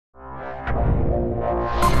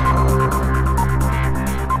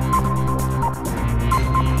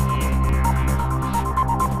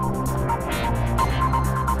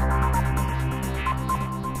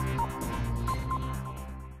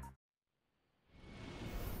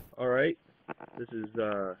Alright, this is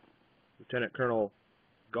Lieutenant Colonel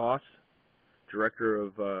Goss, Director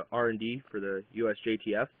of R&D for the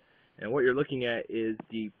USJTF, and what you're looking at is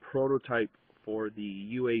the prototype for the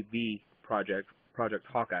UAV project, Project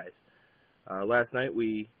Hawkeyes. Last night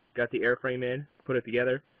we got the airframe in, put it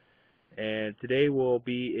together, and today will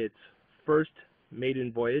be its first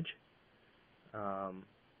maiden voyage.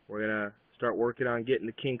 We're going to start working on getting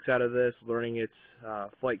the kinks out of this, learning its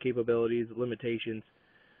flight capabilities, limitations.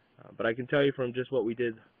 But I can tell you from just what we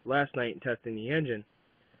did last night in testing the engine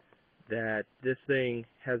that this thing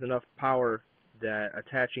has enough power that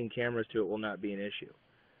attaching cameras to it will not be an issue.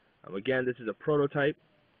 Again, this is a prototype.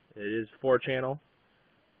 It is 4-channel,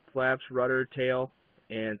 flaps, rudder, tail,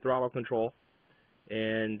 and throttle control.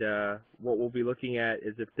 And what we'll be looking at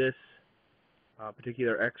is if this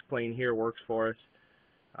particular X-plane here works for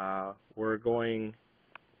us, we're going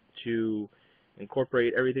to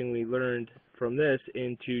incorporate everything we learned from this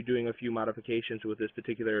into doing a few modifications with this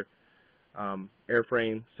particular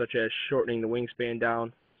airframe, such as shortening the wingspan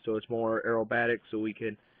down so it's more aerobatic, so we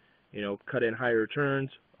can, cut in higher turns.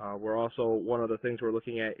 We're also, one of the things we're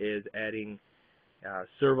looking at is adding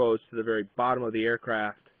servos to the very bottom of the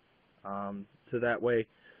aircraft, so that way,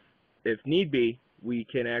 if need be, we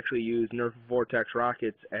can actually use Nerf Vortex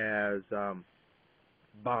rockets as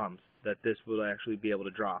bombs that this will actually be able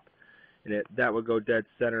to drop, and that would go dead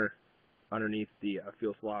center underneath the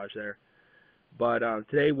fuselage there. But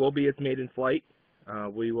today will be its maiden flight.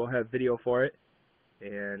 We will have video for it,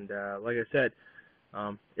 and like I said,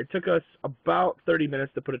 it took us about 30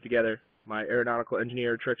 minutes to put it together. My aeronautical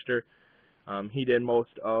engineer, Trickster, he did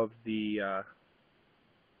most of the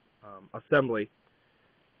assembly,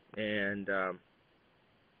 and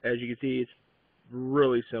as you can see, it's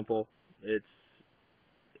really simple. It's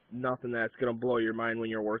nothing that's going to blow your mind when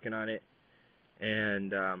you're working on it,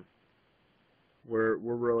 and we're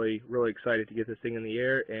really excited to get this thing in the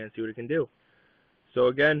air and see what it can do. So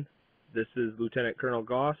again, this is Lieutenant Colonel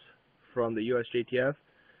Goss from the USJTF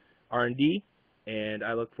R&D, and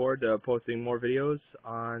I look forward to posting more videos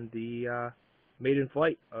on the maiden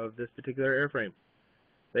flight of this particular airframe.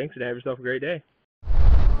 Thanks, and have yourself a great day.